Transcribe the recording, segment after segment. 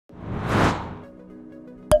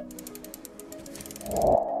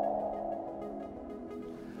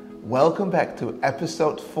Welcome back to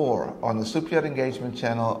episode 4 on the Superyacht Engagement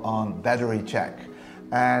channel on BatteryCheck.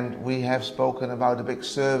 And we have spoken about a big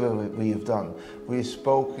survey we have done. We've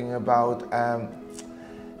spoken about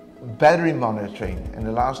battery monitoring. In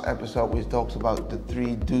the last episode we talked about the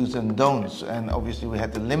 3 do's and don'ts, and obviously we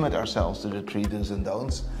had to limit ourselves to the 3 do's and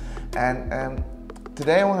don'ts. And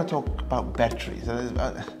today I want to talk about batteries.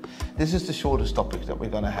 This is the shortest topic that we're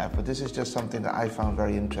going to have, but this is just something that I found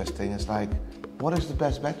very interesting. It's like, what is the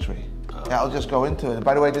best battery? I'll just go into it.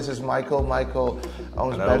 By the way, this is Michael. Michael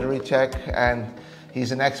owns BatteryCheck, and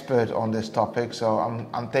he's an expert on this topic, so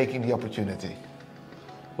I'm taking the opportunity.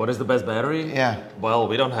 What is the best battery? Yeah. Well,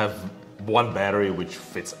 we don't have one battery which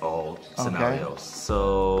fits all scenarios. Okay.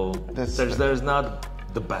 So there's not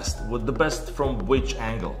the best. The best from which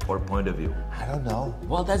angle or point of view? I don't know.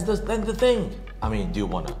 Well, that's the thing. I mean, do you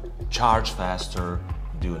want to charge faster?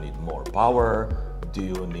 Do you need more power? Do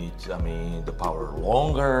you need, the power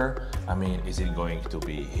longer? Is it going to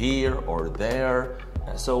be here or there?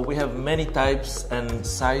 So we have many types and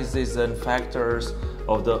sizes and factors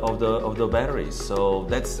of the batteries. So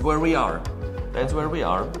that's where we are. That's where we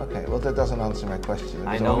are. Okay, well that doesn't answer my question.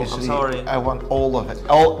 I know, I'm sorry. I want all of it.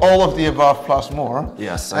 All of the above plus more.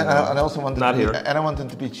 Yes, I also want Not here. And I want them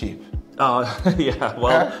to be cheap. Yeah,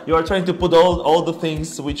 well, you are trying to put all the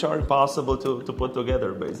things which are impossible to put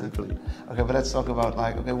together, basically. Okay, but let's talk about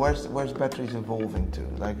where's batteries evolving to?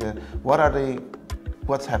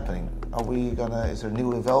 What's happening? Is there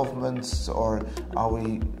new developments, or are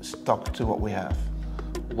we stuck to what we have?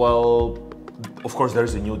 Well, of course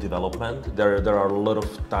there's a new development. There are a lot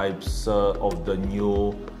of types of the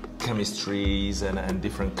new chemistries and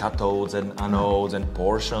different cathodes and anodes and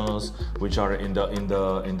portions which are in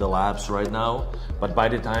the labs right now, but by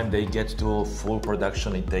the time they get to full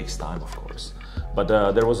production it takes time, of course. But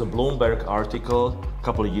there was a Bloomberg article a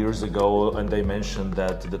couple of years ago, and they mentioned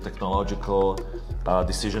that the technological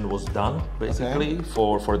decision was done basically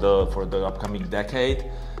for the upcoming decade,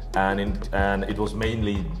 and it was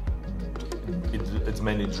mainly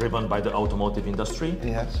driven by the automotive industry.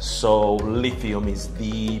 Yes. So lithium is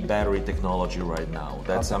the battery technology right now.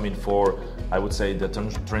 That's I would say the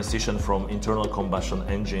transition from internal combustion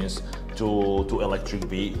engines to electric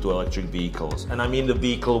vehicles. And the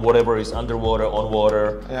vehicle, whatever is underwater, on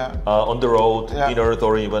water, on the road, in Earth,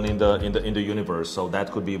 or even in the universe. So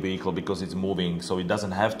that could be a vehicle because it's moving. So it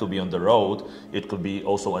doesn't have to be on the road. It could be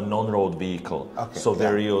also a non-road vehicle. Okay. So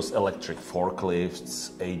various electric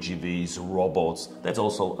forklifts, AGVs, robots. That's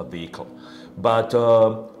also a vehicle. But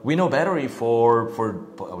we know battery for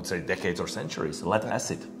I would say decades or centuries. Lead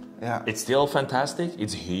acid. Yeah. It's still fantastic.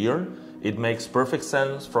 It's here. It makes perfect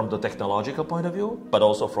sense from the technological point of view, but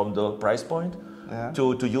also from the price point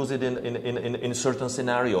to use it in certain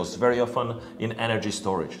scenarios, very often in energy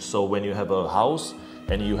storage. So when you have a house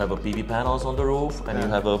and you have a PV panels on the roof and you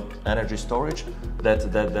have a energy storage,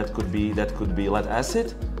 that could be lead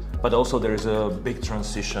acid, but also there is a big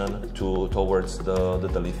transition towards the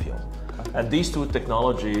lithium. And these 2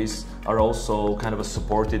 technologies are also kind of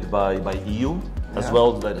supported by EU as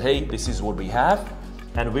well, that hey, this is what we have,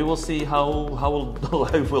 and we will see how the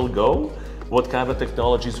life will go, what kind of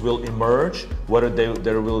technologies will emerge, whether they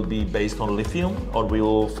will be based on lithium or we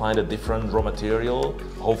will find a different raw material,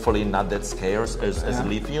 hopefully not that scarce as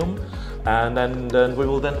lithium, and then we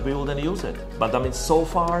will then use it. But so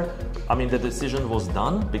far, the decision was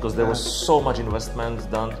done because there was so much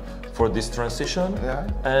investment done for this transition,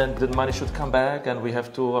 and the money should come back, and we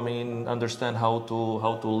have to understand how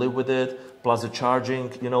to live with it, plus the charging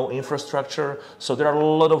infrastructure. So there are a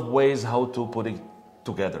lot of ways how to put it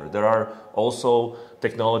together. There are also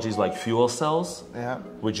technologies like fuel cells,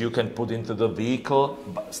 which you can put into the vehicle,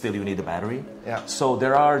 but still you need a battery. So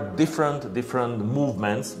there are different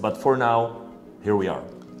movements, but for now, here we are.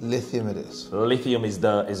 Lithium it is. Lithium is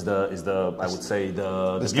the I would say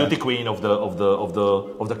the beauty queen of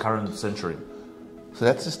the current century. So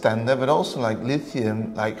that's the standard, but also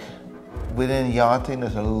lithium, within yachting,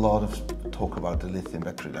 there's a lot of talk about the lithium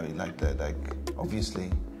battery. Obviously,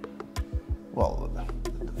 well,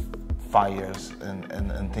 fires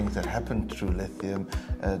and things that happen through lithium.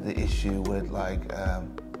 The issue with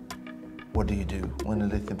what do you do when a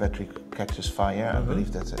lithium battery catches fire? I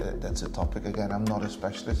believe that's a topic. Again, I'm not a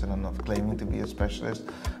specialist, and I'm not claiming to be a specialist.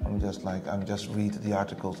 I'm just read the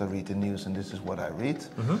articles, I read the news, and this is what I read.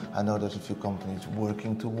 I know there's a few companies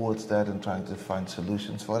working towards that and trying to find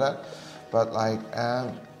solutions for that. But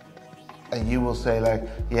and you will say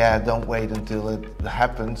don't wait until it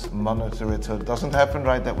happens, monitor it so it doesn't happen,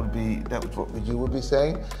 right? That was what you would be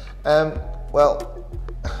saying. Well,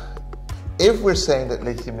 if we're saying that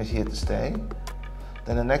lithium is here to stay,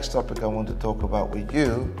 then the next topic I want to talk about with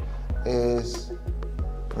you is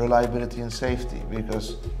reliability and safety,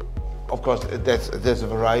 because of course there's a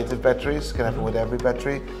variety of batteries, can happen with every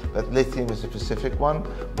battery, but lithium is a specific one.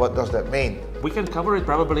 What does that mean? We can cover it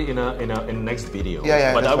probably in a next video.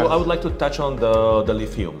 Yeah, but I would like to touch on the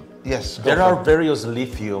lithium. Yes. There are various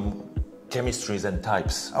lithium chemistries and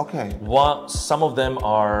types. Okay. Some of them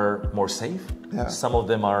are more safe. Yeah. Some of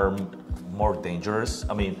them are more dangerous.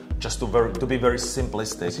 I mean, just to be very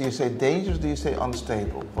simplistic. So you say dangerous? Do you say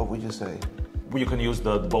unstable? What would you say? You can use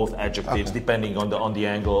both adjectives depending on the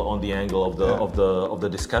angle of the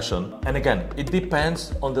discussion. And again, it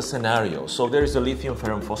depends on the scenario. So there is a lithium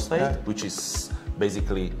ferrum phosphate, which is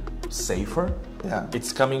basically safer. Yeah.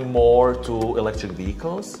 It's coming more to electric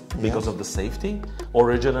vehicles because of the safety.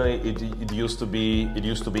 Originally, it used to be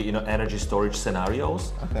energy storage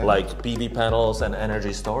scenarios like PV panels and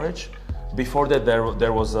energy storage. Before that,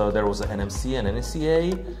 there was an NMC and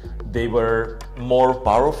NCA. They were more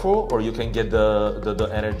powerful, or you can get the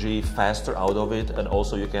energy faster out of it, and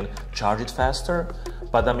also you can charge it faster.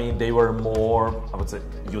 But I mean, they were more, I would say,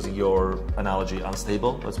 using your analogy,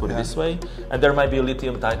 unstable, let's put it this way. And there might be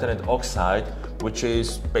lithium titanate oxide, which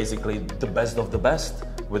is basically the best of the best,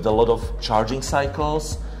 with a lot of charging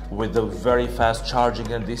cycles, with the very fast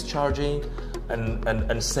charging and discharging,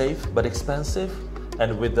 and safe but expensive,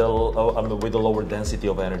 and with the lower density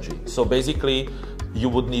of energy. So basically, you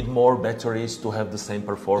would need more batteries to have the same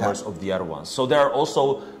performance of the other ones. So there are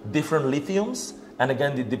also different lithiums, and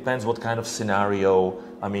again, it depends what kind of scenario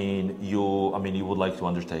you would like to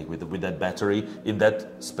undertake with that battery in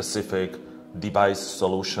that specific device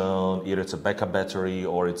solution. Either it's a backup battery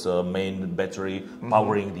or it's a main battery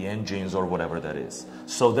powering the engines or whatever that is.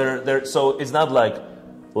 So so it's not like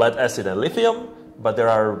lead acid and lithium, but there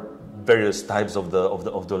are various types of the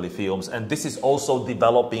lithiums, and this is also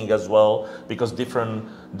developing as well, because different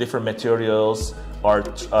materials are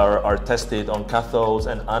tested on cathodes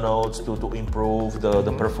and anodes to improve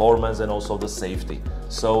the performance and also the safety.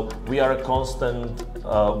 So we are a constant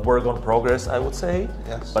work on progress, I would say.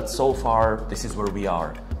 Yes. But so far, this is where we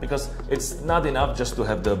are, because it's not enough just to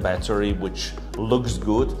have the battery which looks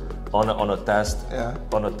good on a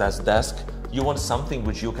test desk. You want something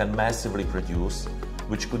which you can massively produce,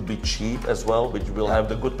 which could be cheap as well, which will have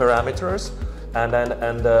the good parameters, and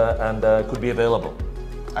could be available.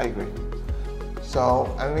 I agree.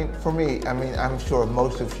 So, I mean, for me, I'm sure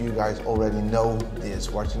most of you guys already know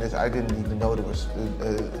this, watching this. I didn't even know there was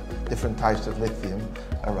different types of lithium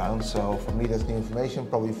around. So for me, that's new information.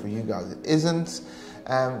 Probably for you guys, it isn't.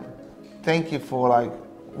 Thank you for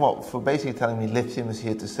for basically telling me lithium is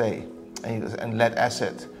here to stay, and lead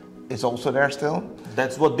acid is also there still.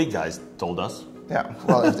 That's what big guys told us. Yeah,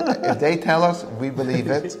 well, if they tell us, we believe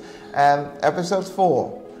it. Episode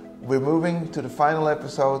 4, we're moving to the final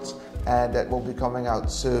episodes, and that will be coming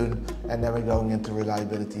out soon, and then we're going into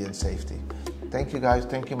reliability and safety. Thank you guys,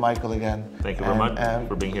 thank you Michael again. Thank you very much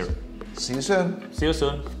for being here. See you soon. See you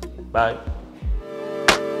soon. Bye.